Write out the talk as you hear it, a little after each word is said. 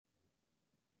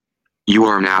You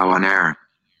are now on air.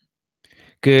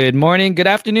 Good morning, good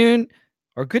afternoon,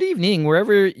 or good evening,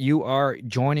 wherever you are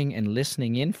joining and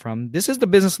listening in from. This is the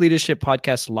Business Leadership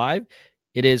Podcast Live.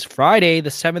 It is Friday, the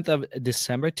 7th of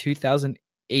December,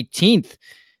 2018.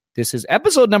 This is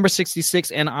episode number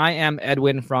 66, and I am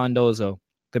Edwin Frondozo.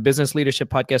 The Business Leadership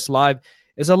Podcast Live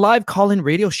is a live call-in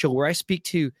radio show where I speak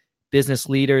to business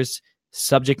leaders,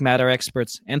 subject matter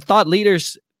experts, and thought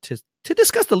leaders to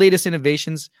discuss the latest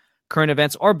innovations, current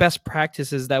events, or best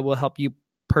practices that will help you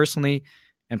personally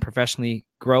and professionally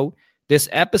grow. This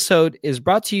episode is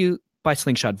brought to you by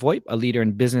Slingshot VoIP, a leader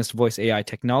in business voice AI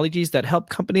technologies that help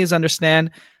companies understand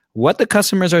what the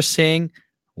customers are saying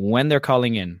when they're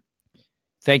calling in.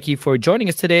 Thank you for joining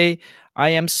us today. I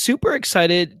am super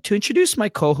excited to introduce my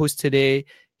co-host today.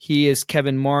 He is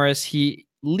Kevin Morris. He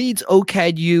leads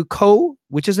OCAD U CO,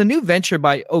 which is a new venture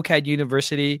by OCAD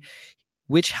University,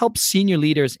 which helps senior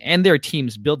leaders and their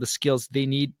teams build the skills they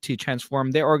need to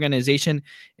transform their organization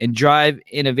and drive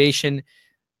innovation.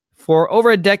 For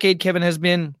over a decade, Kevin has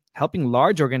been helping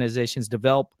large organizations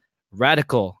develop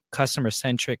radical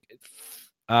customer-centric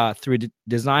through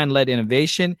design-led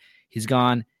innovation. He's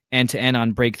gone end-to-end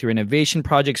on breakthrough innovation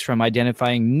projects, from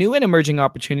identifying new and emerging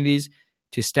opportunities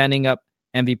to standing up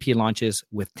MVP launches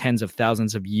with tens of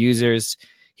thousands of users.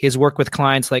 He has worked with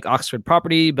clients like Oxford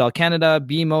Property, Bell Canada,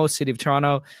 BMO, City of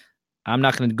Toronto. I'm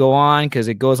not going to go on because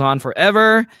it goes on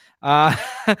forever.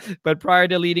 But prior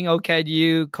to leading OCAD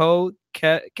U CO,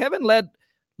 Kevin led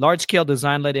large-scale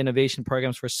design-led innovation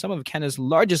programs for some of Canada's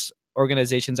largest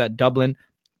organizations at Doblin,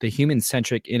 the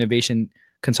human-centric innovation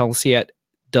consultancy at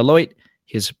Deloitte.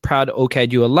 He's a proud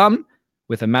OCAD U alum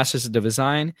with a Master's of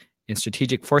Design in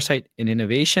Strategic Foresight and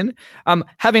Innovation.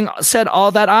 Having said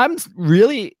all that, I'm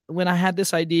really, when I had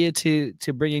this idea to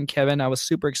bring in Kevin, I was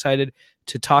super excited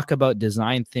to talk about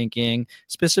design thinking,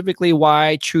 specifically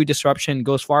why true disruption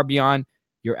goes far beyond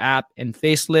your app and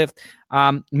Facelift.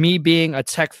 Me being a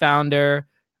tech founder,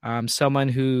 someone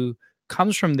who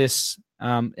comes from this,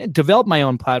 developed my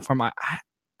own platform.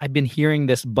 I've been hearing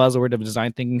this buzzword of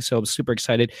design thinking, so I'm super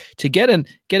excited to get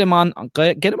him on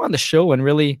the show and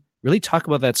really talk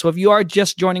about that. So if you are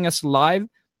just joining us live,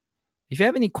 if you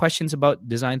have any questions about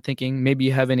design thinking, maybe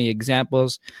you have any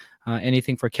examples,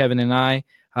 anything for Kevin and I,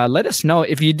 let us know.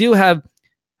 If you do have,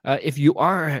 if you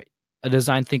are a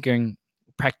design thinking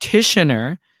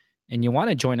practitioner and you want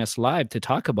to join us live to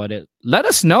talk about it, let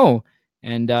us know,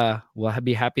 and we'll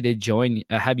be happy to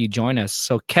have you join us.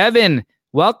 So Kevin,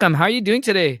 welcome. How are you doing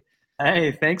today?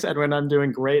 Hey, thanks, Edwin. I'm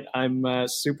doing great. I'm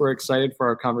super excited for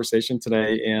our conversation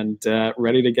today and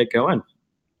ready to get going.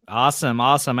 Awesome.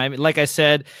 I mean, like I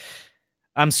said,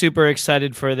 I'm super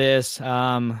excited for this.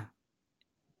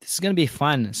 This is going to be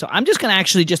fun. So I'm just going to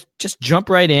actually just jump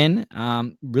right in,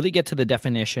 really get to the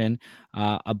definition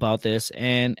about this.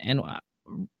 And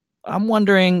I'm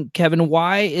wondering, Kevin,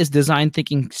 why is design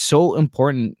thinking so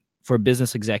important for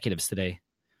business executives today?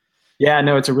 Yeah,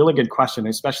 no, it's a really good question,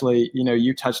 especially,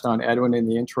 you touched on, Edwin, in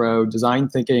the intro. Design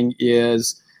thinking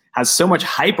has so much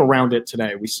hype around it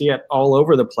today. We see it all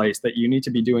over the place that you need to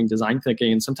be doing design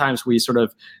thinking. And sometimes we sort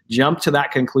of jump to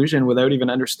that conclusion without even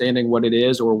understanding what it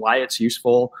is or why it's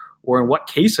useful or in what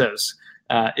cases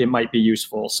it might be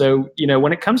useful. So,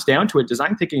 when it comes down to it,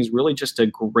 design thinking is really just a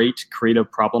great creative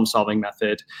problem solving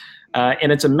method.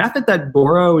 And it's a method that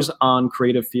borrows on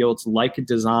creative fields like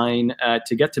design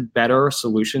to get to better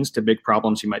solutions to big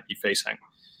problems you might be facing.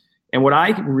 And what I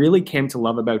really came to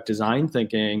love about design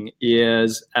thinking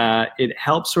is it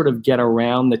helps sort of get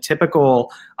around the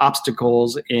typical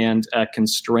obstacles and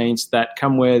constraints that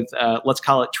come with, let's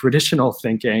call it traditional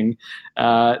thinking,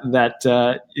 that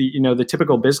the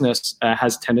typical business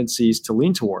has tendencies to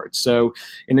lean towards. So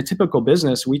in a typical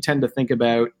business, we tend to think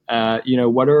about,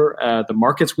 what are the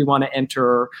markets we want to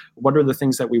enter, what are the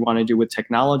things that we want to do with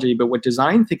technology. But what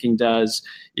design thinking does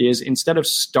is, instead of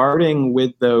starting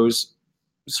with those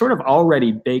sort of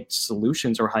already baked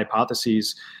solutions or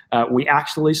hypotheses, we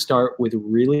actually start with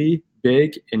really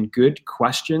big and good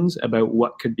questions about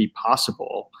what could be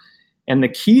possible. And the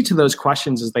key to those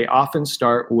questions is they often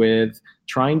start with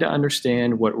trying to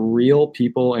understand what real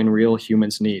people and real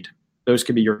humans need. Those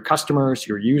could be your customers,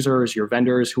 your users, your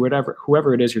vendors,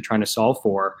 whoever it is you're trying to solve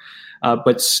for.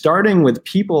 But starting with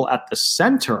people at the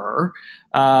center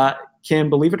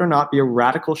can, believe it or not, be a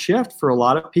radical shift for a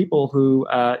lot of people who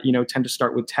tend to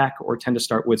start with tech or tend to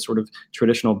start with sort of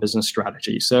traditional business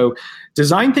strategy. So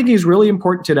design thinking is really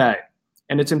important today.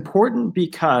 And it's important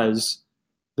because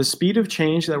the speed of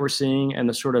change that we're seeing and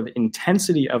the sort of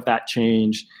intensity of that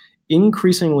change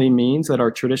increasingly means that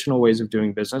our traditional ways of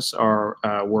doing business are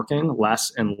working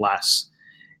less and less.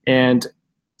 And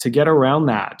to get around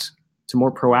that, to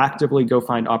more proactively go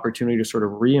find opportunity to sort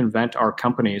of reinvent our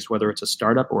companies, whether it's a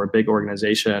startup or a big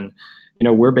organization.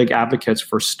 We're big advocates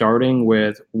for starting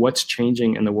with what's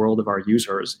changing in the world of our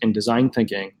users, and design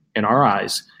thinking, in our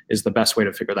eyes, is the best way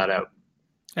to figure that out.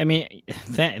 I mean,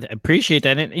 appreciate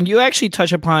that. And you actually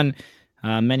touch upon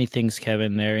many things,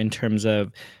 Kevin, there in terms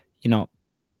of,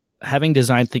 having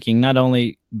design thinking not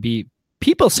only be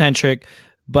people-centric,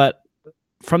 but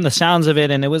from the sounds of it,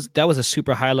 and that was a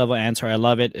super high-level answer. I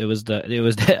love it. It was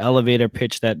the elevator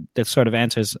pitch that sort of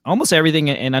answers almost everything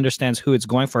and understands who it's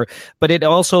going for. But it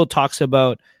also talks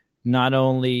about not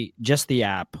only just the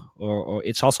app, or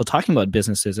it's also talking about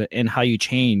businesses and how you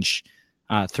change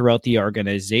throughout the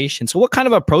organization. So what kind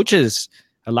of approaches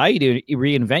allow you to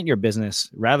reinvent your business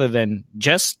rather than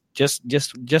just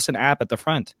an app at the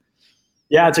front?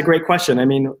 Yeah, it's a great question. I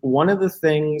mean, one of the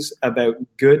things about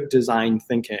good design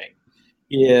thinking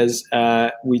is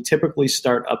we typically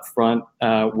start up front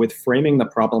with framing the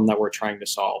problem that we're trying to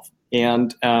solve.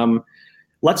 And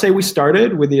let's say we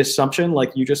started with the assumption,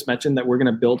 like you just mentioned, that we're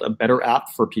going to build a better app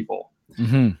for people.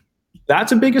 Mm-hmm.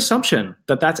 That's a big assumption,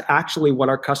 that's actually what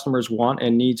our customers want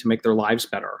and need to make their lives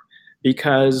better.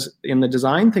 Because in the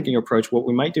design thinking approach, what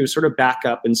we might do is sort of back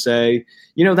up and say,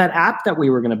 that app that we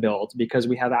were going to build, because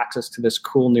we have access to this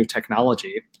cool new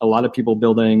technology, a lot of people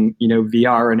building,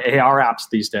 VR and AR apps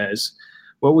these days.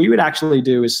 What we would actually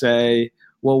do is say,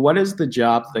 well, what is the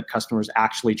job that the customer is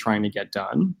actually trying to get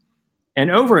done?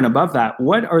 And over and above that,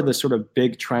 what are the sort of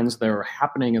big trends that are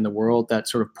happening in the world that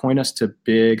sort of point us to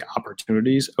big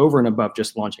opportunities over and above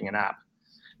just launching an app?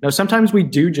 Now, sometimes we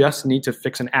do just need to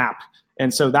fix an app,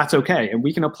 and so that's okay. And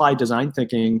we can apply design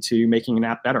thinking to making an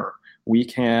app better. We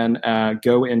can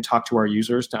go and talk to our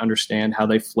users to understand how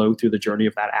they flow through the journey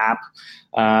of that app,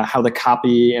 how the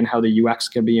copy and how the UX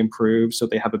can be improved so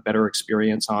they have a better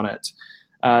experience on it.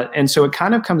 And so it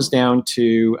kind of comes down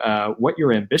to what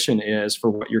your ambition is for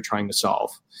what you're trying to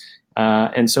solve.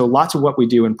 And so lots of what we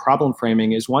do in problem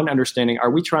framing is, one, understanding,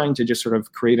 are we trying to just sort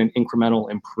of create an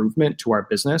incremental improvement to our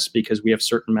business because we have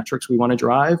certain metrics we want to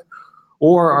drive?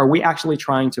 Or are we actually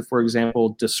trying to, for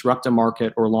example, disrupt a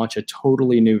market or launch a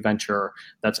totally new venture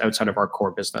that's outside of our core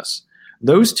business?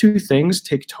 Those two things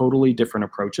take totally different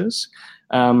approaches,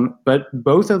 but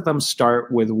both of them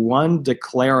start with, one,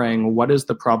 declaring what is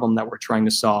the problem that we're trying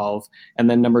to solve, and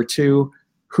then number two,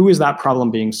 who is that problem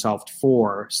being solved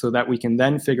for, so that we can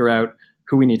then figure out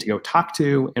who we need to go talk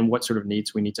to and what sort of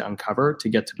needs we need to uncover to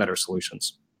get to better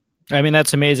solutions. I mean,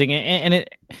 that's amazing. And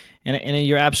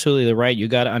you're absolutely right. You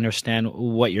got to understand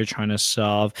what you're trying to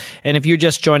solve. And if you're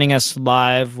just joining us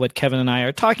live, what Kevin and I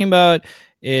are talking about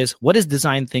is, what is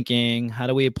design thinking? How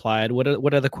do we apply it? What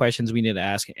are the questions we need to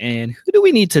ask? And who do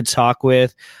we need to talk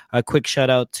with? A quick shout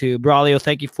out to Braulio.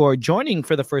 Thank you for joining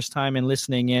for the first time and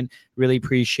listening in. Really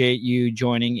appreciate you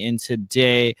joining in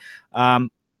today. One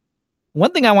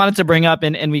thing I wanted to bring up,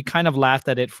 and we kind of laughed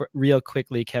at it real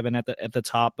quickly, Kevin, at the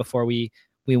top before we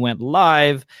went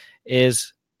live,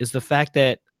 is the fact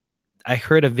that I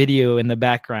heard a video in the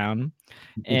background,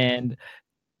 and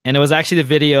it was actually the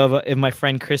video of my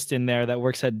friend Kristen there that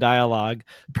works at Dialogue,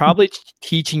 probably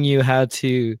teaching you how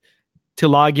to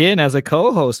log in as a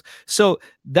co-host. So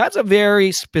that's a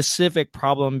very specific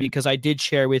problem, because I did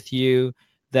share with you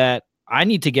that I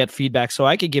need to get feedback so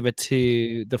I could give it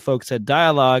to the folks at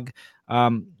Dialogue,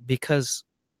 because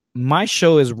my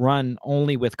show is run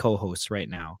only with co-hosts right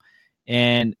now.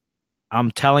 And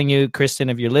I'm telling you, Kristen,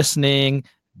 if you're listening,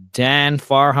 Dan,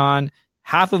 Farhan,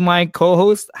 half of my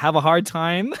co-hosts have a hard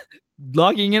time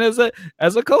logging in as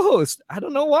a co-host. I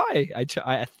don't know why.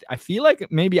 I feel like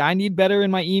maybe I need better in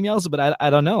my emails, but I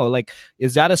don't know. Like,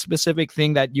 is that a specific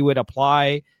thing that you would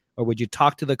apply, or would you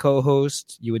talk to the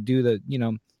co-host? You would do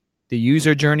the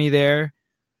user journey there?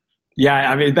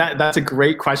 Yeah, I mean, that's a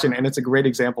great question, and it's a great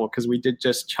example, because we did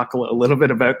just chuckle a little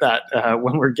bit about that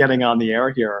when we're getting on the air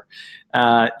here.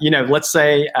 Let's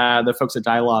say the folks at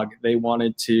Dialogue, they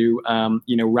wanted to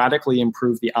radically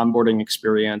improve the onboarding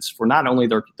experience for not only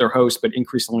their hosts, but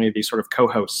increasingly these sort of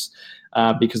co-hosts,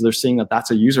 because they're seeing that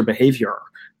that's a user behavior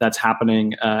that's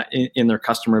happening in their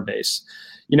customer base.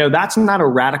 That's not a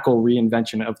radical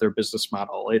reinvention of their business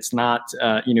model. It's not,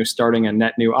 starting a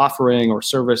net new offering or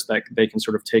service that they can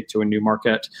sort of take to a new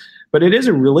market. But it is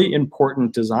a really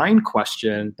important design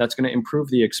question that's going to improve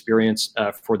the experience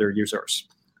for their users.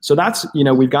 So that's,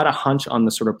 we've got a hunch on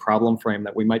the sort of problem frame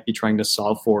that we might be trying to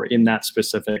solve for in that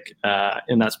specific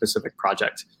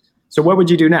project. So what would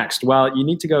you do next? Well, you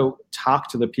need to go talk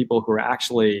to the people who are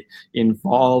actually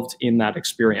involved in that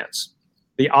experience.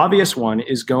 The obvious one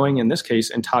is going, in this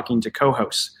case, and talking to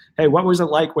co-hosts. Hey, what was it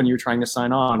like when you were trying to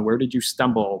sign on? Where did you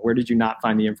stumble? Where did you not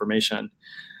find the information?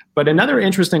 But another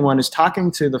interesting one is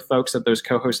talking to the folks that those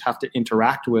co-hosts have to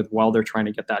interact with while they're trying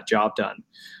to get that job done.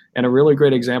 And a really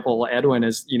great example, Edwin,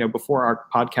 is, before our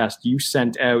podcast, you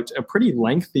sent out a pretty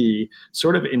lengthy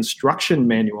sort of instruction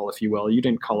manual, if you will. You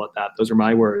didn't call it that. Those are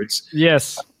my words.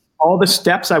 Yes. All the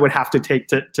steps I would have to take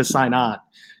to sign on.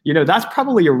 That's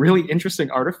probably a really interesting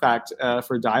artifact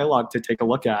for Dialogue to take a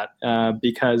look at,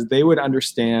 because they would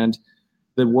understand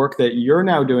the work that you're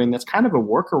now doing that's kind of a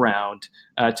workaround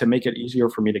to make it easier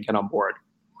for me to get on board.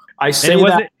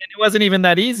 It wasn't even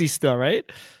that easy still, right?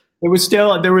 It was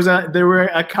still, there were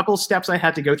a couple steps I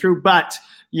had to go through, but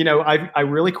I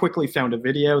really quickly found a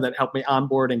video that helped me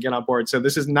onboard and get on board. So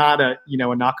this is not a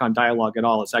knock on Dialogue at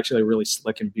all. It's actually a really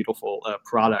slick and beautiful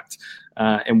product,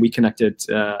 and we connected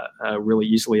really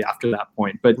easily after that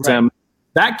point. But right.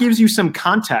 That gives you some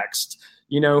context,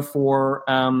 for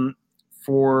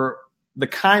the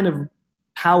kind of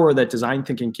power that design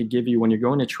thinking can give you when you're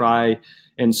going to try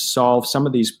and solve some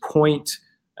of these point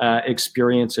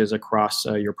experiences across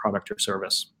your product or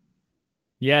service.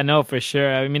 Yeah, no, for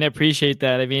sure. I mean, I appreciate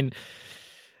that.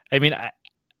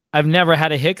 I've never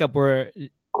had a hiccup where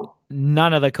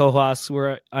none of the co-hosts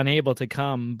were unable to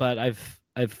come, but I've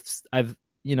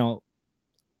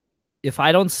if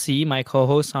I don't see my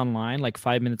co-hosts online like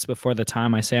 5 minutes before the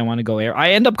time I say I want to go air,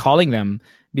 I end up calling them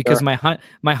because sure.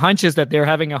 my hunch is that they're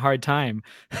having a hard time.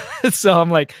 So I'm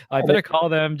like, I better call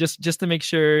them just to make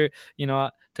sure,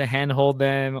 to handhold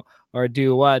them or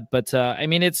do what. But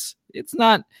it's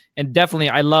not, and definitely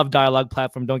I love Dialogue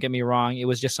platform. Don't get me wrong. It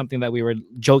was just something that we were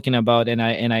joking about, and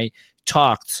I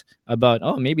talked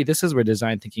about, maybe this is where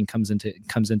design thinking comes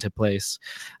into place.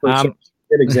 Good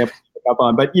example. Up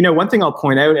on. But, one thing I'll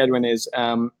point out, Edwin, is,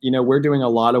 we're doing a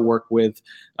lot of work with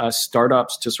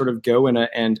startups to sort of go in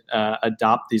and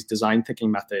adopt these design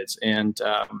thinking methods. And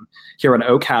here at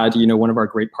OCAD, one of our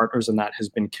great partners in that has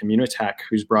been Communitech,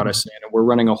 who's brought us in. And we're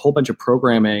running a whole bunch of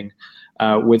programming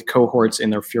with cohorts in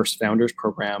their Fierce Founders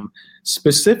program,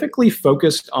 specifically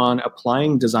focused on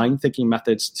applying design thinking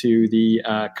methods to the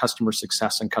customer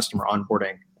success and customer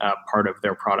onboarding part of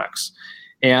their products.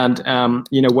 And,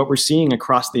 what we're seeing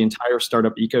across the entire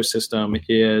startup ecosystem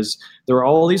is there are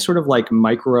all these sort of like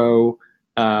micro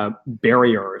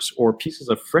barriers or pieces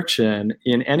of friction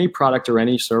in any product or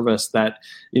any service that,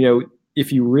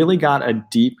 if you really got a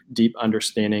deep, deep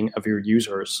understanding of your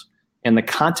users and the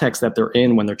context that they're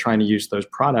in when they're trying to use those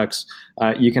products,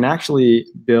 you can actually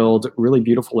build really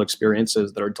beautiful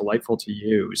experiences that are delightful to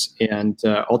use and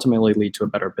ultimately lead to a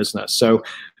better business. So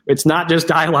it's not just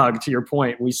Dialogue, to your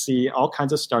point. We see all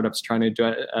kinds of startups trying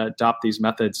to adopt these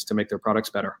methods to make their products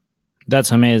better.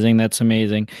 That's amazing.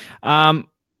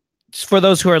 For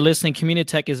those who are listening,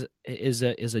 Communitech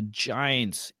is a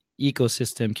giant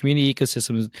ecosystem. Community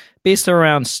ecosystem is based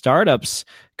around startups.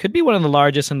 Could be one of the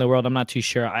largest in the world. I'm not too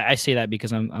sure. I say that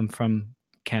because I'm from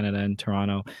Canada and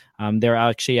Toronto. They're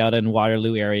actually out in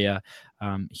Waterloo area.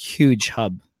 Huge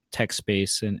hub. Tech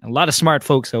space and a lot of smart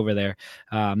folks over there.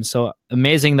 So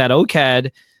amazing that OCAD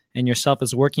and yourself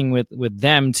is working with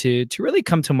them to really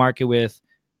come to market with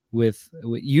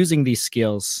using these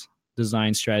skills,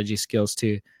 design strategy skills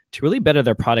to really better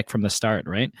their product from the start,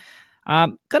 right?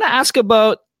 Gonna ask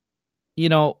about,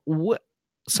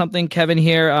 something, Kevin,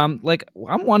 here. I'm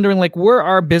wondering, where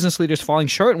are business leaders falling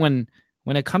short when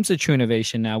it comes to true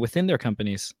innovation now within their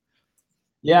companies?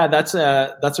 Yeah, that's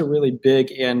a really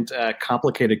big and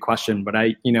complicated question, but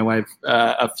I've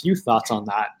a few thoughts on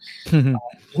that.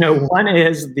 One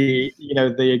is the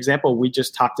example we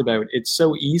just talked about. It's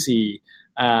so easy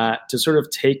to sort of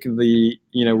take the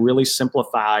really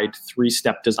simplified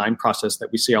 3-step design process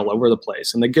that we see all over the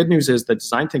place. And the good news is that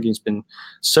design thinking has been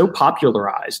so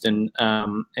popularized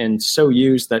and so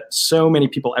used that so many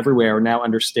people everywhere now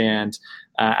understand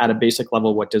at a basic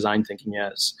level what design thinking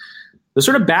is. The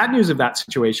sort of bad news of that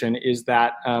situation is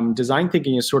that design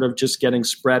thinking is sort of just getting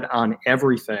spread on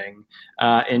everything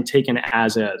and taken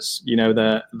as is.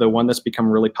 The one that's become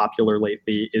really popular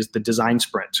lately is the design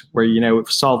sprint, where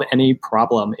solve any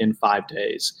problem in 5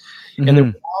 days. Mm-hmm. And the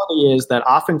reality is that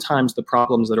oftentimes the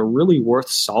problems that are really worth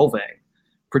solving,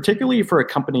 particularly for a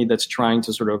company that's trying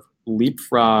to sort of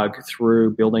leapfrog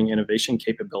through building innovation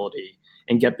capability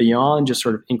and get beyond just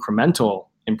sort of incremental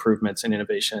improvements and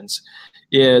innovations,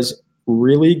 is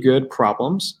really good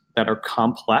problems that are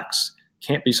complex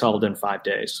can't be solved in 5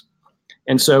 days.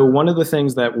 And so one of the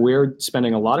things that we're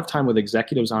spending a lot of time with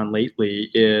executives on lately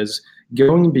is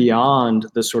going beyond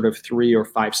the sort of 3 or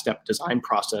 5 step design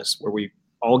process where we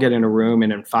all get in a room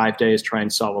and in 5 days try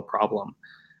and solve a problem.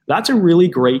 That's a really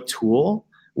great tool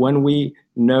when we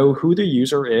know who the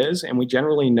user is, and we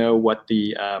generally know what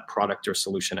the product or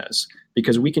solution is,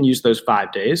 because we can use those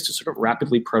 5 days to sort of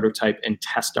rapidly prototype and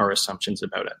test our assumptions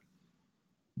about it.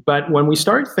 But when we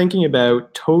start thinking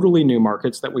about totally new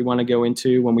markets that we want to go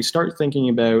into, when we start thinking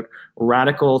about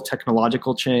radical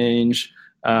technological change,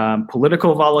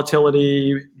 political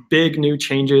volatility, big new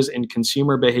changes in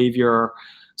consumer behavior,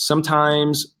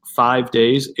 sometimes 5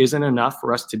 days isn't enough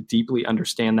for us to deeply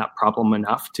understand that problem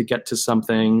enough to get to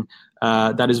something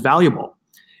that is valuable.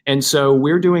 And so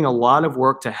we're doing a lot of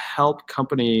work to help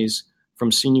companies,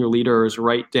 from senior leaders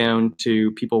right down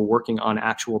to people working on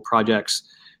actual projects,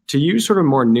 to use sort of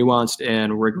more nuanced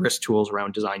and rigorous tools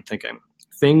around design thinking.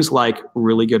 Things like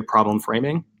really good problem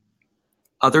framing,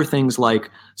 other things like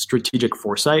strategic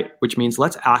foresight, which means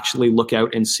let's actually look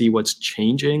out and see what's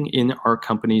changing in our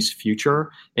company's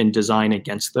future and design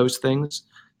against those things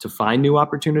to find new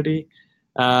opportunity.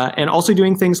 And also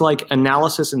doing things like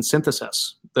analysis and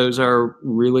synthesis. Those are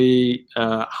really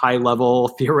high-level,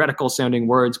 theoretical-sounding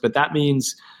words, but that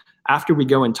means after we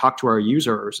go and talk to our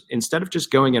users, instead of just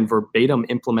going and verbatim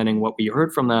implementing what we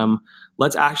heard from them,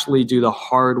 let's actually do the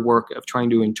hard work of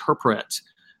trying to interpret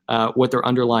what their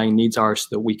underlying needs are so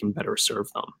that we can better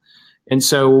serve them. And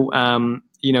so, I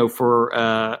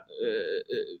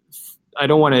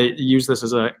don't want to use this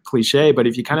as a cliche, but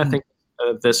if you kind of think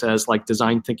of this as like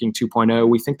design thinking 2.0,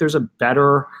 we think there's a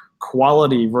better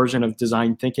quality version of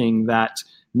design thinking that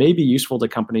may be useful to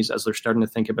companies as they're starting to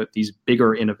think about these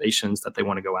bigger innovations that they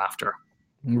want to go after.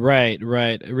 Right.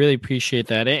 I really appreciate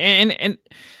that. And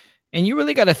you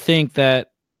really got to think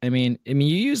that, I mean, you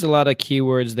use a lot of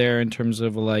keywords there in terms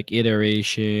of like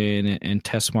iteration and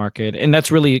test market. And that's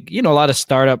really, a lot of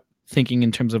startup thinking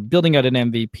in terms of building out an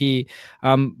MVP.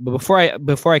 But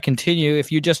before I continue, if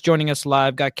you're just joining us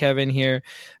live, got Kevin here,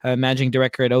 managing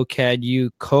director at OCAD U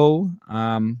CO,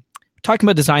 talking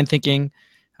about design thinking,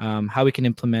 how we can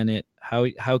implement it, how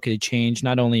could it change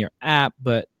not only your app,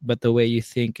 but the way you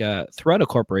think throughout a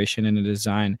corporation and a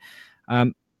design.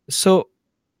 So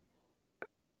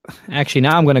actually,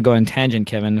 now I'm going to go on tangent,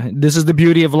 Kevin. This is the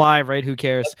beauty of live, right? Who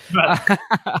cares?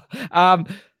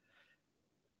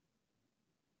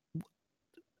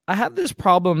 I have this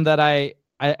problem that I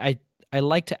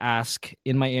like to ask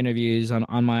in my interviews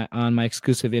on my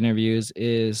exclusive interviews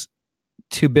is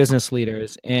to business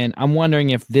leaders, and I'm wondering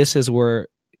if this is where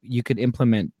you could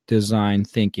implement design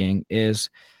thinking. Is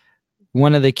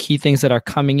one of the key things that are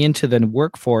coming into the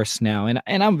workforce now, and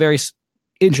I'm very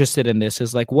interested in this,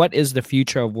 is like, what is the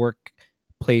future of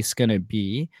workplace going to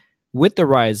be with the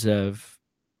rise of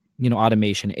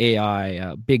automation,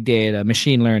 AI, big data,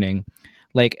 machine learning?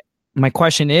 Like, my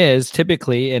question is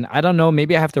typically, and I don't know,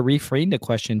 maybe I have to reframe the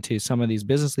question to some of these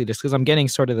business leaders because I'm getting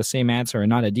sort of the same answer and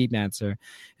not a deep answer,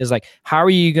 is like, how are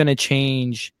you going to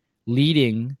change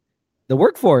leading the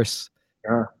workforce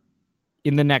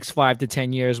in the next 5 to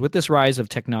 10 years with this rise of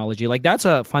technology? Like, that's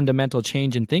a fundamental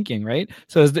change in thinking, right?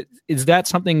 So is that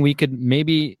something we could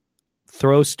maybe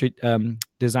throw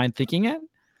design thinking at?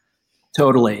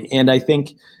 Totally. And I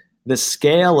think the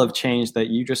scale of change that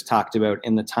you just talked about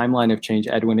and the timeline of change,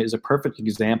 Edwin, is a perfect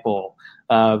example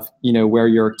of where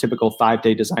your typical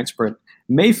 5-day design sprint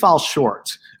may fall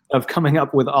short of coming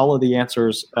up with all of the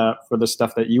answers for the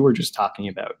stuff that you were just talking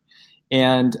about.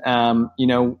 And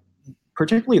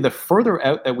particularly the further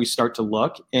out that we start to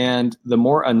look and the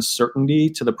more uncertainty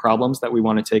to the problems that we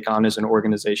want to take on as an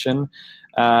organization,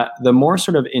 the more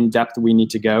sort of in-depth we need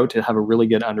to go to have a really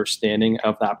good understanding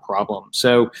of that problem.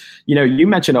 So, you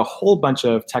mentioned a whole bunch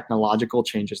of technological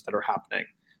changes that are happening.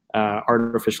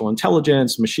 Artificial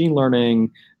intelligence, machine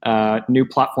learning, new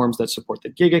platforms that support the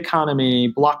gig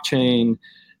economy, blockchain.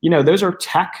 Those are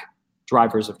tech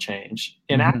drivers of change.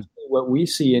 And actually what we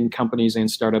see in companies and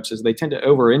startups is they tend to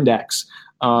over-index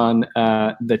on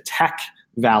the tech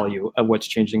value of what's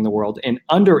changing the world and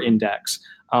under-index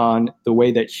on the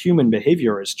way that human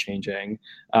behavior is changing,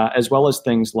 as well as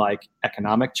things like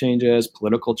economic changes,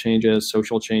 political changes,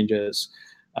 social changes.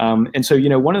 And so,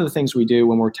 one of the things we do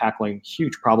when we're tackling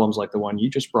huge problems like the one you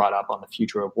just brought up on the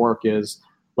future of work is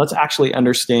let's actually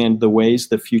understand the ways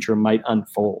the future might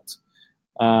unfold.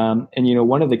 And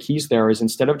one of the keys there is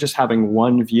instead of just having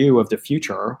one view of the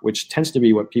future, which tends to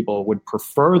be what people would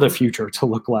prefer the future to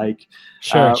look like,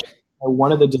 Sure.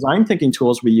 One of the design thinking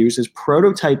tools we use is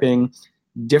prototyping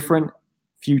different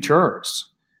futures,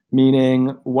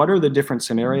 meaning what are the different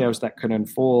scenarios that could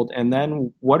unfold, and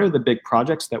then what are the big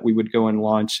projects that we would go and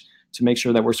launch to make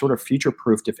sure that we're sort of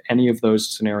future-proofed if any of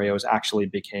those scenarios actually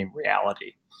became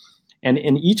reality. And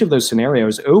in each of those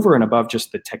scenarios, over and above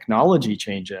just the technology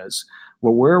changes,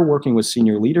 What we're working with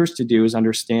senior leaders to do is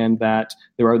understand that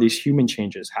there are these human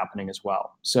changes happening as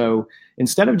well. So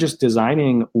instead of just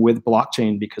designing with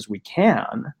blockchain because we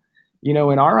can, in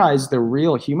our eyes, the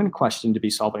real human question to be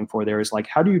solving for there is like,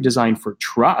 how do you design for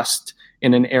trust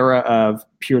in an era of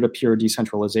peer-to-peer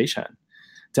decentralization?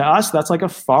 To us, that's like a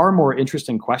far more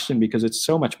interesting question because it's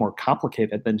so much more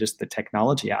complicated than just the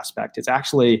technology aspect. It's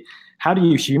actually, how do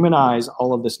you humanize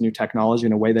all of this new technology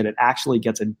in a way that it actually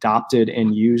gets adopted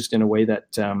and used in a way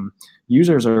that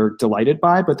users are delighted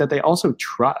by, but that they also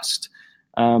trust?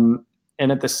 And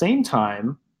at the same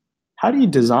time, how do you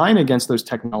design against those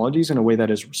technologies in a way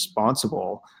that is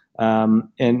responsible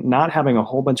and not having a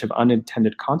whole bunch of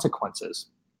unintended consequences?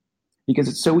 Because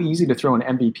it's so easy to throw an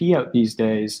MVP out these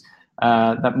days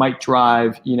that might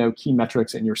drive, key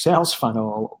metrics in your sales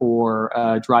funnel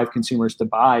or drive consumers to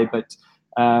buy, but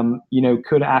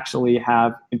could actually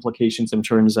have implications in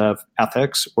terms of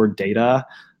ethics or data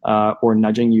or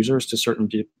nudging users to certain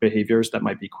behaviors that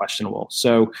might be questionable.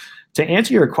 So to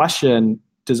answer your question,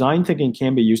 design thinking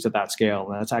can be used at that scale,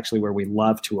 and that's actually where we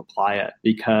love to apply it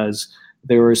because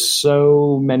there are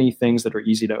so many things that are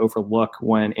easy to overlook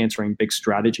when answering big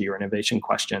strategy or innovation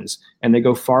questions, and they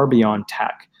go far beyond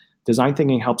tech. Design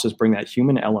thinking helps us bring that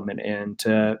human element in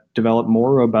to develop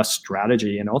more robust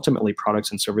strategy and ultimately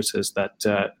products and services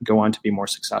that go on to be more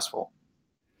successful.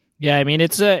 Yeah, I mean,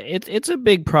 it's a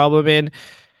big problem. And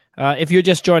if you're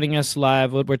just joining us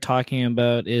live, what we're talking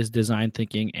about is design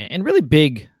thinking and really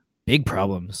big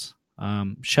problems.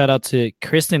 Shout out to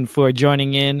Kristen for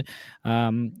joining in.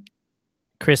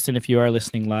 Kristen, if you are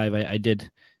listening live, I did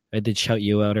shout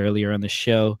you out earlier on the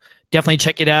show. Definitely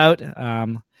check it out.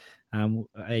 I'm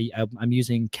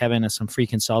using Kevin as some free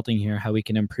consulting here, how we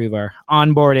can improve our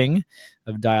onboarding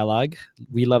of dialogue.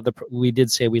 We did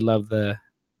say we love the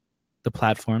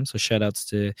platform, so shout outs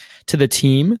to the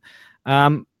team.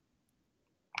 I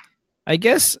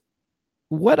guess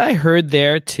what I heard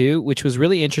there too, which was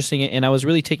really interesting, and I was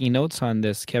really taking notes on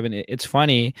this, Kevin. It's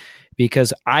funny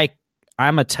because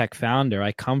I'm a tech founder.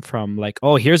 I come from like,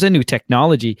 oh, here's a new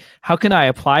technology. How can I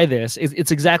apply this?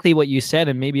 It's exactly what you said,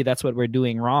 and maybe that's what we're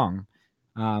doing wrong.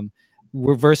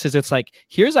 Versus it's like,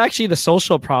 here's actually the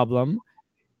social problem.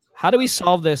 How do we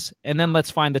solve this? And then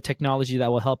let's find the technology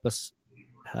that will help us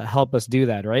do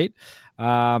that, right?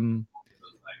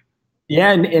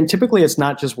 Yeah, and typically it's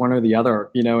not just one or the other,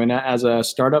 and as a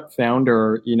startup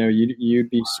founder, you'd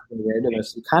be super aware to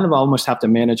this. You kind of almost have to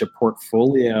manage a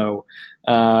portfolio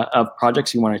of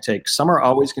projects you want to take. Some are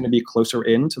always going to be closer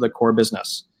into the core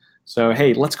business. So,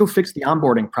 hey, let's go fix the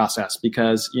onboarding process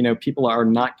because, people are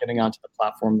not getting onto the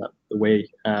platform the way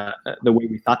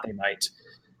we thought they might.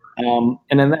 And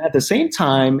then at the same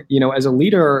time, as a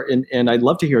leader, and I'd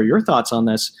love to hear your thoughts on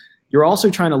this, you're also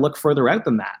trying to look further out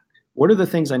than that. What are the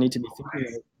things I need to be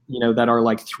thinking of, that are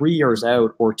like 3 years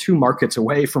out or 2 markets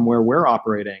away from where we're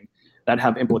operating that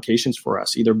have implications for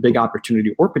us, either big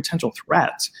opportunity or potential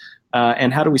threats?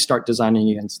 And how do we start designing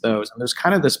against those? And there's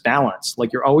kind of this balance,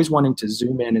 like you're always wanting to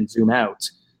zoom in and zoom out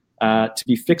to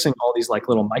be fixing all these like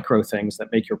little micro things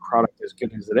that make your product as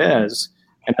good as it is.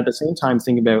 And at the same time,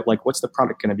 think about like, what's the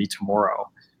product going to be tomorrow?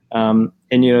 And,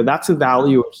 that's the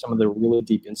value of some of the really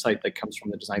deep insight that comes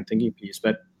from the design thinking piece.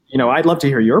 But I'd love to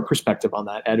hear your perspective on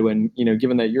that, Edwin,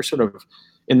 given that you're sort of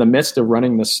in the midst of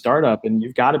running this startup and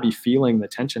you've got to be feeling the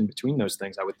tension between those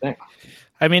things, I would think.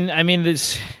 I mean,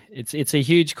 it's a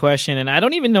huge question, and I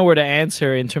don't even know where to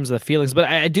answer in terms of the feelings. But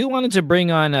I do wanted to bring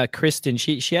on Kristen.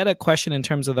 She had a question in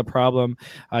terms of the problem.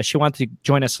 She wanted to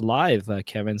join us live,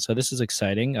 Kevin. So this is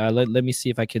exciting. Let me see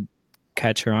if I could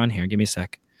catch her on here. Give me a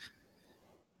sec.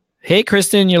 Hey,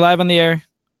 Kristen, you're live on the air.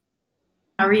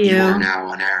 How are you? You are now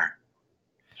on air.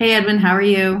 Hey, Edwin, how are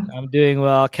you? I'm doing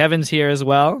well. Kevin's here as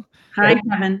well. Hi,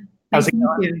 Kevin. Nice to meet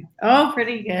you. Oh,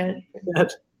 pretty good.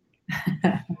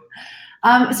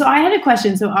 So I had a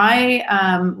question. So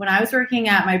when I was working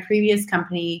at my previous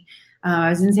company, I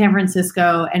was in San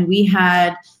Francisco, and we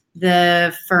had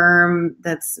the firm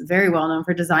that's very well known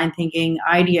for design thinking,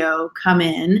 IDEO, come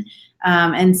in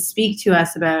and speak to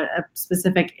us about a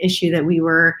specific issue that we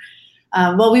were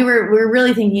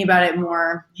really thinking about it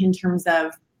more in terms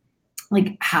of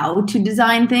like how to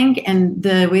design think. And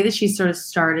the way that she sort of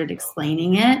started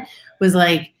explaining it was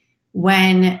like,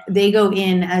 when they go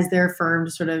in as their firm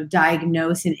to sort of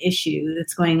diagnose an issue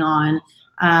that's going on,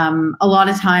 a lot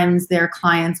of times their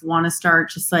clients want to start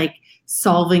just like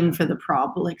solving the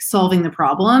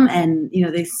problem. And,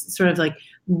 they sort of like,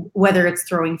 whether it's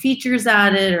throwing features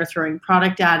at it or throwing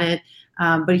product at it.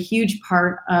 But a huge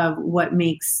part of what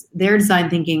makes their design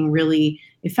thinking really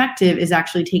effective is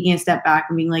actually taking a step back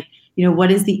and being like,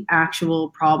 what is the actual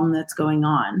problem that's going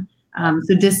on?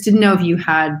 So just didn't know if you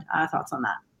had thoughts on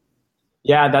that.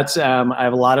 Yeah, that's. I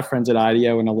have a lot of friends at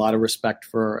IDEO and a lot of respect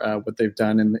for what they've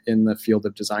done in the field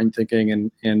of design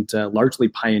thinking and largely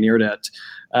pioneered it.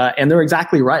 And they're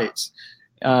exactly right.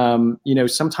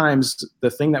 Sometimes the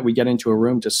thing that we get into a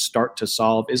room to start to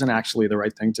solve isn't actually the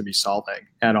right thing to be solving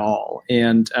at all.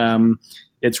 And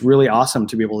it's really awesome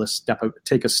to be able to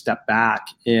take a step back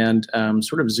and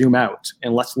sort of zoom out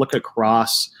and let's look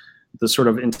across the sort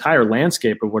of entire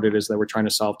landscape of what it is that we're trying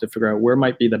to solve to figure out where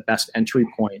might be the best entry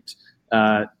point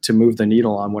to move the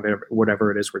needle on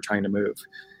whatever it is we're trying to move.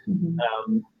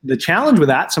 Mm-hmm. The challenge with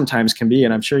that sometimes can be,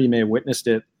 and I'm sure you may have witnessed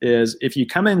it, is if you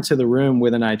come into the room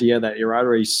with an idea that you're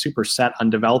already super set on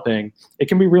developing, it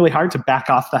can be really hard to back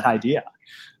off that idea.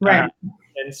 Right.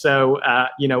 And so,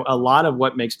 a lot of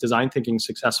what makes design thinking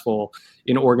successful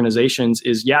in organizations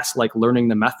is, yes, like learning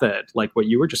the method, like what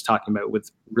you were just talking about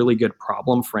with really good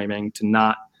problem framing to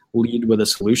not lead with a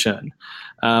solution.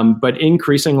 But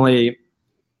increasingly,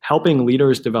 helping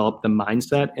leaders develop the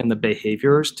mindset and the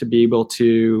behaviors to be able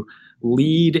to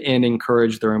lead and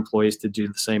encourage their employees to do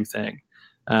the same thing.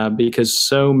 Because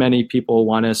so many people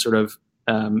want to sort of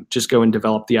just go and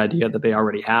develop the idea that they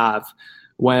already have,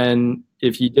 when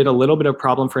if you did a little bit of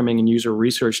problem framing and user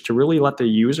research to really let the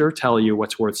user tell you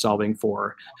what's worth solving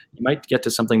for, you might get to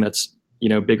something that's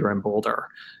bigger and bolder.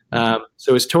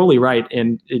 So it's totally right,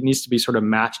 and it needs to be sort of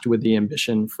matched with the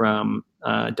ambition from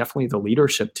definitely the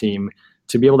leadership team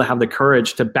to be able to have the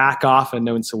courage to back off a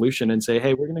known solution and say,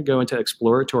 hey, we're going to go into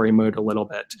exploratory mode a little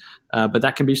bit. But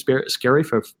that can be scary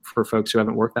for folks who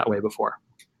haven't worked that way before.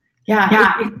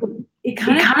 Yeah. It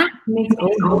kind of makes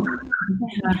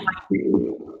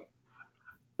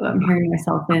I'm hearing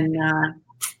myself in.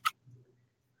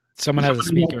 Someone has a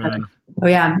speaker on. Oh,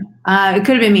 yeah. It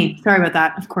could have been me. Sorry about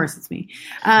that. Of course, it's me.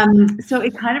 So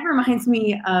it kind of reminds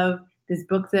me of this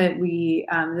book that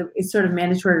it's sort of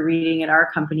mandatory reading at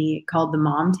our company called The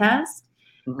Mom Test.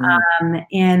 Mm-hmm.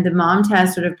 And the Mom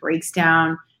Test sort of breaks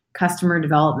down customer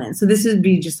development. So this would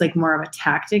be just like more of a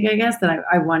tactic, I guess, that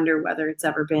I wonder whether it's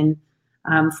ever been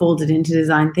folded into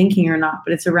design thinking or not.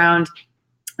 But it's around,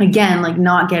 again, like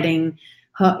not getting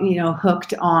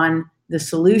hooked on the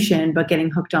solution, but getting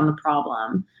hooked on the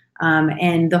problem.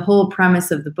 And the whole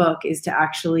premise of the book is to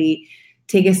actually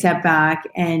take a step back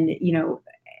and,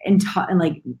 and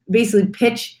like basically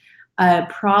pitch a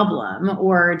problem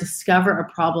or discover a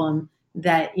problem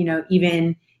that,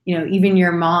 even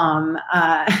your mom,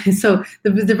 so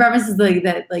the premise is like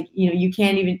that, like, you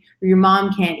can't even, or your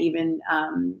mom can't even,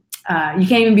 you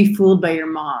can't even be fooled by your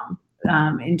mom,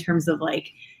 in terms of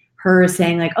like her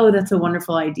saying like, oh, that's a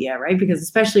wonderful idea, right? Because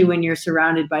especially when you're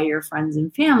surrounded by your friends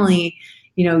and family,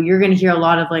 you're going to hear a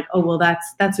lot of like, oh, well,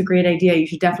 that's a great idea. You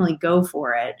should definitely go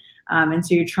for it. And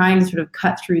so you're trying to sort of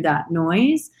cut through that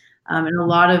noise. And a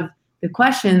lot of the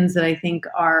questions that I think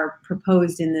are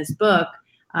proposed in this book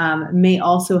may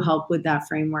also help with that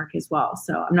framework as well.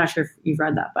 So I'm not sure if you've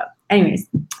read that, but anyways,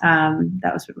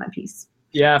 that was sort of my piece.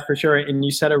 Yeah, for sure. And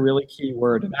you said a really key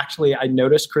word. And actually, I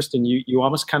noticed, Kristen, you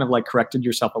almost kind of like corrected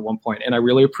yourself at one point, and I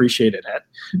really appreciated it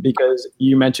because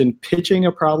you mentioned pitching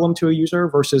a problem to a user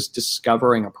versus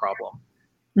discovering a problem.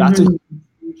 That's a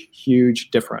huge,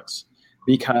 huge difference,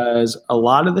 because a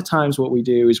lot of the times what we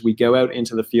do is we go out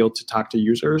into the field to talk to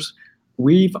users.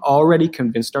 We've already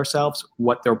convinced ourselves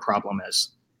what their problem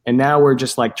is. And now we're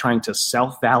just like trying to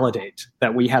self-validate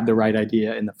that we had the right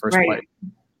idea in the first place.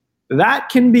 That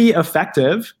can be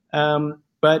effective,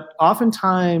 but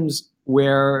oftentimes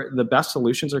where the best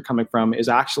solutions are coming from is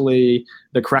actually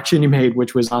the correction you made,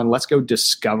 which was on let's go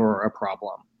discover a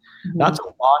problem. Mm-hmm. That's a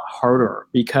lot harder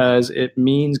because it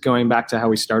means, going back to how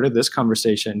we started this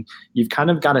conversation, you've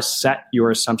kind of got to set your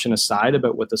assumption aside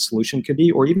about what the solution could be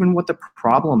or even what the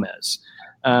problem is,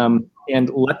 and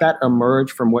let that emerge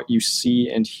from what you see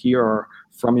and hear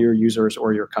from your users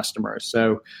or your customers.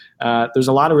 So there's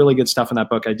a lot of really good stuff in that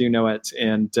book. I do know it.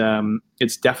 And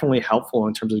it's definitely helpful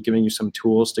in terms of giving you some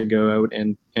tools to go out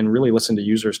and really listen to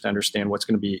users to understand what's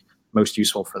going to be most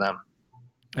useful for them.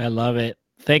 I love it.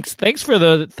 Thanks for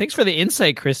the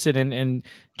insight, Kristen, and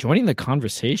joining the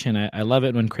conversation. I love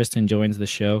it when Kristen joins the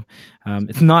show.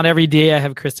 It's not every day I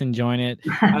have Kristen join it.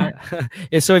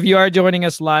 So if you are joining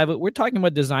us live, we're talking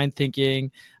about design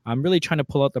thinking. I'm really trying to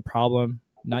pull out the problem,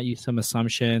 not use some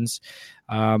assumptions,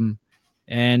 and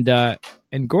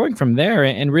going from there,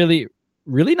 and really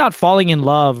not falling in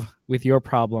love with your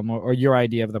problem or your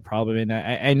idea of the problem. And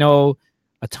I know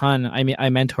a ton. I mean, I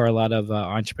mentor a lot of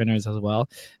entrepreneurs as well,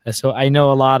 so I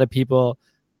know a lot of people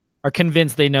are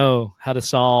convinced they know how to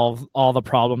solve all the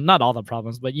problem, not all the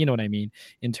problems, but you know what I mean,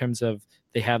 in terms of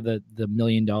they have the $1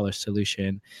 million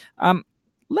solution.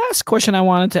 last question I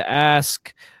wanted to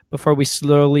ask before we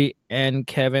slowly end,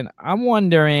 Kevin. I'm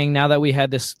wondering, now that we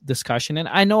had this discussion, and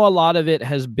I know a lot of it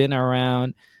has been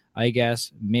around, I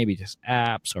guess, maybe just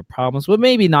apps or problems, but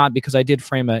maybe not, because I did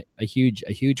frame a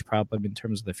huge problem in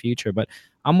terms of the future. But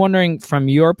I'm wondering, from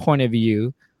your point of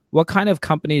view, what kind of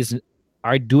companies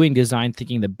are doing design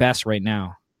thinking the best right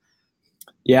now?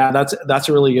 Yeah, that's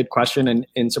a really good question,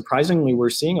 and surprisingly, we're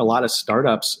seeing a lot of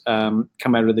startups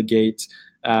come out of the gate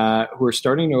who are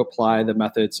starting to apply the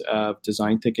methods of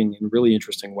design thinking in really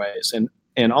interesting ways,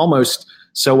 and almost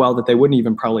so well that they wouldn't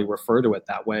even probably refer to it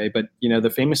that way. But the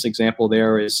famous example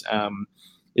there is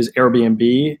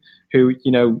Airbnb, who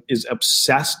is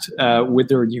obsessed with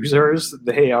their users.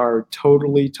 They are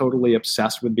totally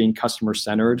obsessed with being customer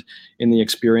centered in the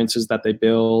experiences that they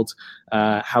build,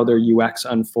 how their UX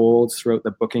unfolds throughout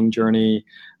the booking journey,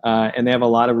 and they have a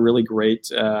lot of really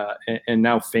great and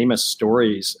now famous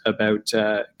stories about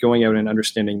going out and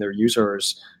understanding their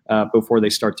users before they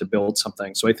start to build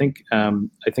something. So I think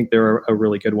they're a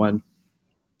really good one.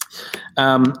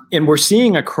 And we're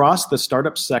seeing across the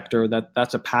startup sector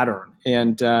that's a pattern.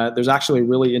 And there's actually a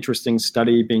really interesting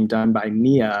study being done by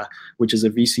NIA, which is a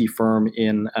VC firm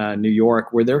in New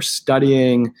York, where they're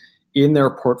studying in their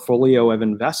portfolio of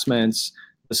investments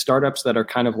the startups that are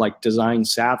kind of like design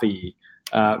savvy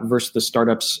versus the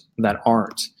startups that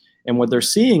aren't. And what they're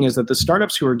seeing is that the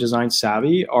startups who are design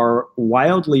savvy are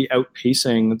wildly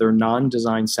outpacing their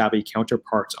non-design savvy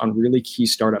counterparts on really key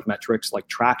startup metrics like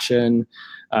traction,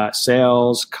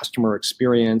 sales, customer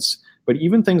experience, but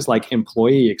even things like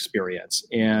employee experience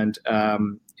and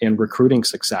recruiting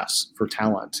success for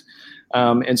talent.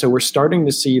 And so we're starting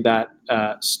to see that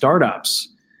startups,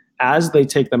 as they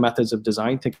take the methods of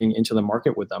design thinking into the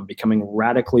market with them, becoming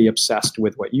radically obsessed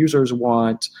with what users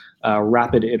want,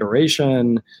 rapid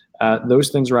iteration, those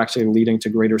things are actually leading to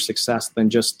greater success than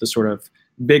just the sort of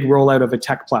big rollout of a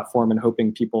tech platform and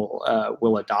hoping people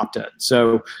will adopt it.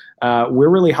 So we're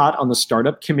really hot on the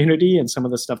startup community and some of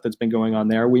the stuff that's been going on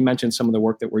there. We mentioned some of the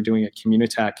work that we're doing at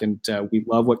Communitech, and we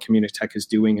love what Communitech is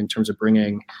doing in terms of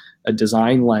bringing a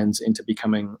design lens into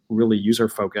becoming really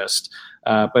user-focused.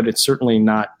 But it's certainly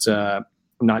not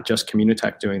just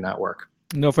Communitech doing that work.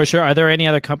 No, for sure. Are there any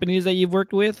other companies that you've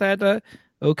worked with at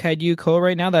OCAD U CO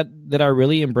right now that are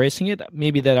really embracing it,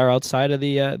 maybe that are outside of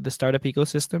the startup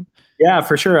ecosystem? Yeah,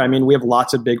 for sure. I mean, we have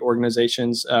lots of big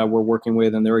organizations we're working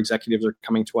with, and their executives are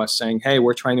coming to us saying, hey,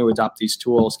 we're trying to adopt these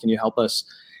tools. Can you help us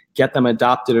get them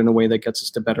adopted in a way that gets us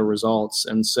to better results?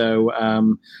 And so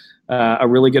a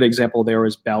really good example there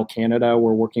is Bell Canada.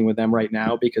 We're working with them right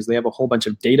now because they have a whole bunch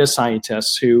of data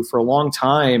scientists who for a long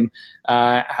time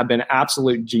have been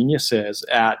absolute geniuses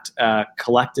at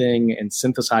collecting and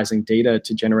synthesizing data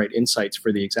to generate insights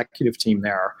for the executive team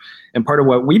there. And part of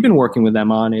what we've been working with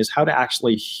them on is how to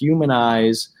actually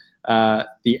humanize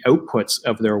the outputs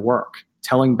of their work,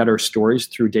 telling better stories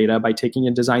through data by taking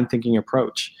a design thinking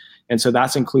approach. And so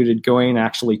that's included going and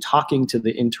actually talking to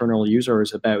the internal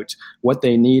users about what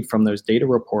they need from those data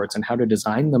reports and how to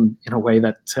design them in a way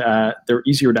that they're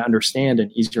easier to understand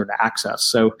and easier to access.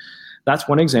 So that's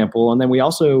one example. And then we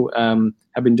also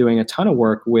have been doing a ton of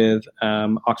work with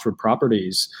Oxford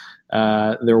Properties.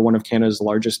 They're one of Canada's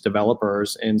largest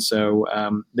developers. And so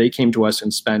they came to us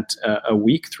and spent a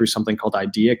week through something called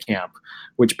Idea Camp,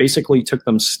 which basically took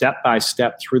them step by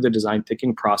step through the design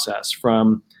thinking process,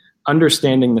 from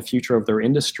understanding the future of their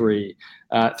industry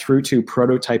through to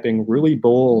prototyping really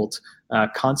bold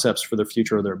concepts for the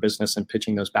future of their business and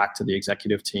pitching those back to the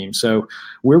executive team. So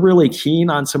we're really keen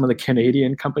on some of the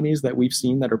Canadian companies that we've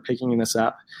seen that are picking this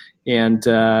up and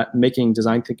making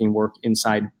design thinking work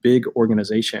inside big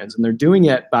organizations. And they're doing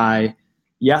it by,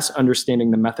 yes, understanding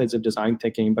the methods of design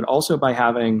thinking, but also by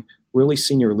having really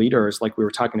senior leaders, like we were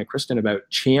talking to Kristen about,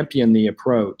 champion the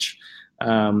approach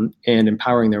and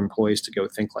empowering their employees to go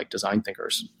think like design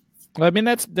thinkers. Well, I mean,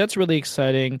 that's really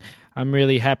exciting. I'm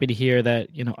really happy to hear that,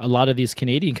 a lot of these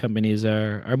Canadian companies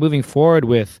are moving forward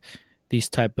with these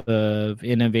type of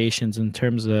innovations in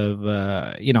terms of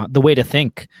the way to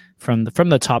think from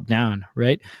the top down,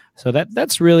 right? So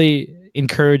that's really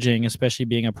encouraging, especially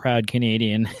being a proud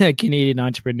Canadian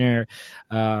entrepreneur,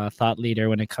 thought leader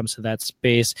when it comes to that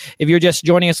space. If you're just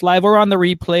joining us live or on the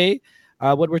replay,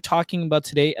 what we're talking about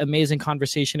today, amazing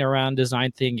conversation around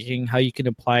design thinking, how you can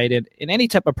apply it in any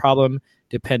type of problem,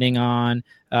 depending on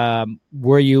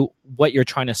what you're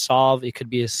trying to solve. It could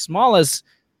be as small as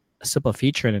a simple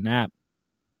feature in an app,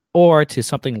 or to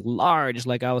something large,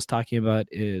 like I was talking about,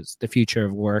 is the future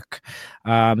of work.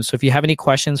 So if you have any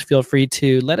questions, feel free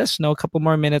to let us know. A couple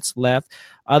more minutes left.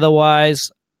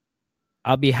 Otherwise,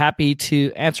 I'll be happy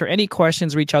to answer any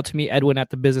questions. Reach out to me,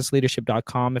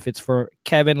 edwin@thebusinessleadership.com. If it's for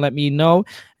Kevin, let me know,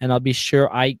 and I'll be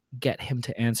sure I get him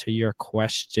to answer your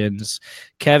questions.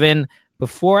 Kevin,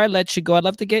 before I let you go, I'd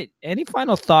love to get any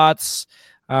final thoughts,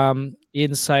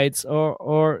 insights,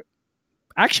 or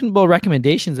actionable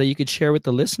recommendations that you could share with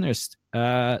the listeners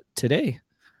today.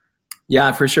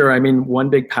 Yeah, for sure. I mean, one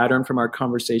big pattern from our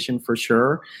conversation for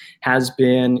sure has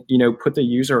been, put the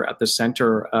user at the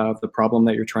center of the problem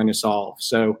that you're trying to solve.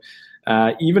 So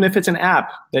even if it's an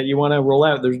app that you want to roll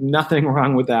out, there's nothing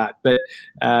wrong with that. But,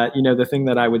 the thing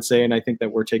that I would say, and I think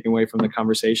that we're taking away from the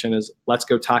conversation, is let's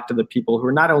go talk to the people who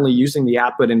are not only using the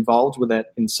app, but involved with it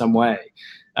in some way.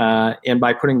 And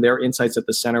by putting their insights at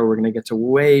the center, we're going to get to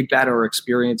way better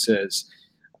experiences,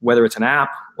 whether it's an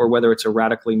app or whether it's a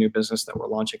radically new business that we're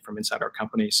launching from inside our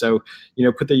company. So,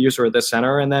 put the user at the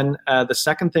center. And then the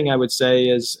second thing I would say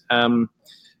is,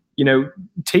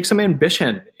 take some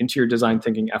ambition into your design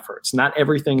thinking efforts. Not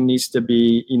everything needs to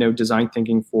be, design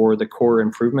thinking for the core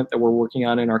improvement that we're working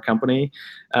on in our company.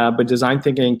 But design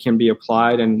thinking can be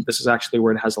applied, and this is actually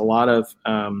where it has a lot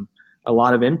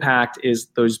of impact, is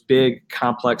those big,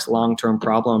 complex, long-term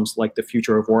problems like the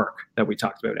future of work that we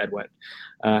talked about, Edwin,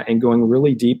 and going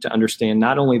really deep to understand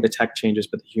not only the tech changes,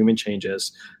 but the human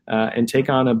changes, and take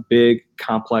on a big,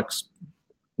 complex,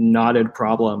 knotted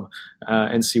problem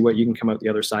and see what you can come out the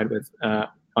other side with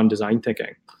on design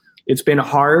thinking. It's been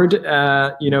hard,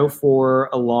 for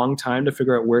a long time to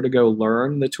figure out where to go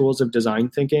learn the tools of design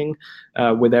thinking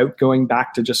without going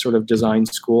back to just sort of design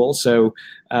school. So,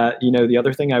 the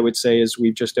other thing I would say is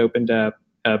we've just opened a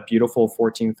beautiful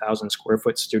 14,000 square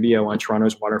foot studio on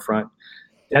Toronto's waterfront,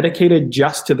 dedicated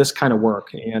just to this kind of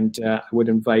work. And I would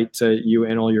invite you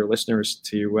and all your listeners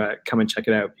to come and check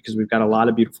it out, because we've got a lot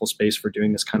of beautiful space for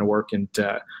doing this kind of work. And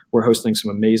we're hosting some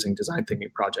amazing design thinking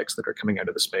projects that are coming out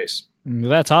of the space.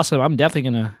 That's awesome. I'm definitely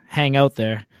going to hang out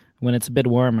there when it's a bit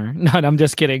warmer. No, I'm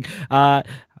just kidding.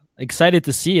 Excited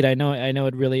to see it. I know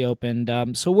it really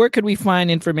opened. So where could we find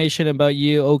information about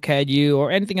you, OCAD U,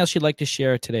 or anything else you'd like to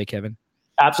share today, Kevin?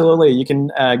 Absolutely. You can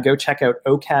go check out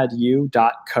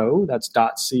OCADU.co. That's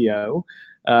 .co.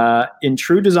 In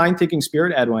true design thinking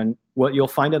spirit, Edwin, what you'll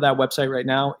find at that website right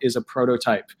now is a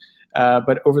prototype.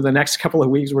 But over the next couple of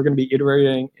weeks, we're going to be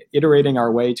iterating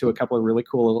our way to a couple of really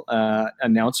cool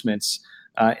announcements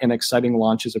and exciting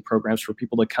launches of programs for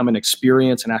people to come and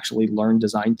experience and actually learn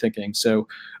design thinking. So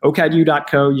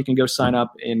OCADU.co, you can go sign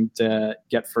up and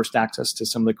get first access to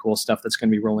some of the cool stuff that's going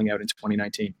to be rolling out in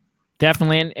 2019.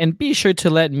 Definitely, and be sure to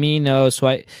let me know.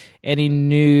 So any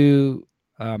new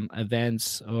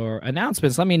events or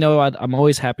announcements, let me know. I'm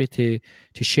always happy to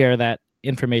share that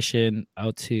information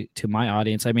out to my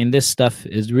audience. I mean, this stuff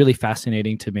is really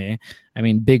fascinating to me. I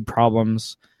mean, big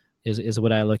problems is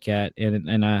what I look at,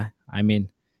 and I mean,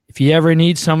 if you ever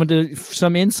need some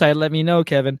insight, let me know,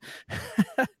 Kevin.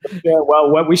 Yeah, well,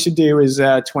 what we should do is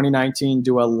 2019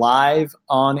 do a live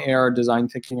on-air design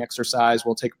thinking exercise.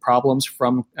 We'll take problems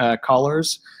from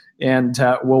callers, and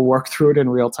we'll work through it in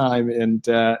real time and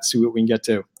see what we can get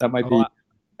to. That might be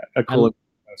a cool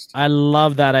post. I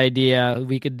love that idea.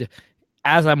 We could,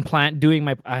 as I'm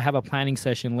I have a planning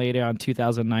session later on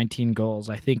 2019 goals.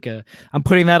 I think I'm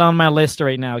putting that on my list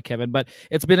right now, Kevin. But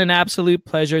it's been an absolute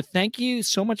pleasure. Thank you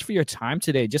so much for your time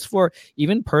today, just for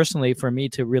even personally for me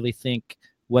to really think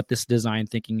what this design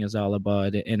thinking is all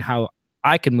about and how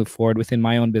I can move forward within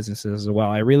my own businesses as well.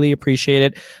 I really appreciate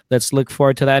it. Let's look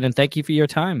forward to that. And thank you for your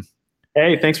time.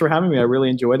 Hey, thanks for having me. I really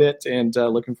enjoyed it, and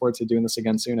looking forward to doing this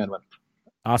again soon, Edwin.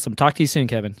 Awesome. Talk to you soon,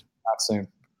 Kevin. Talk soon.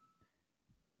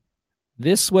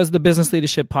 This was the Business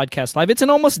Leadership Podcast Live. It's an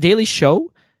almost daily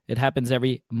show. It happens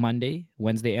every Monday,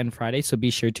 Wednesday, and Friday. So be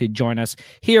sure to join us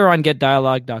here on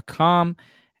getdialogue.com.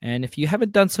 And if you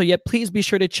haven't done so yet, please be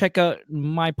sure to check out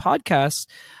my podcast.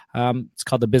 It's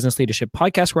called the Business Leadership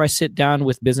Podcast, where I sit down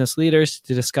with business leaders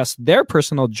to discuss their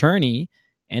personal journey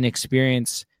and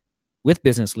experience with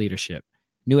business leadership.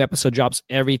 New episode drops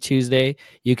every Tuesday.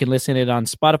 You can listen to it on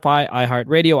Spotify,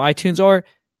 iHeartRadio, iTunes, or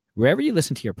wherever you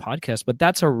listen to your podcast. But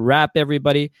that's a wrap,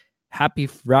 everybody. Happy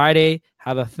Friday.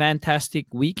 Have a fantastic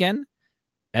weekend.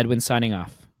 Edwin signing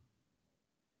off.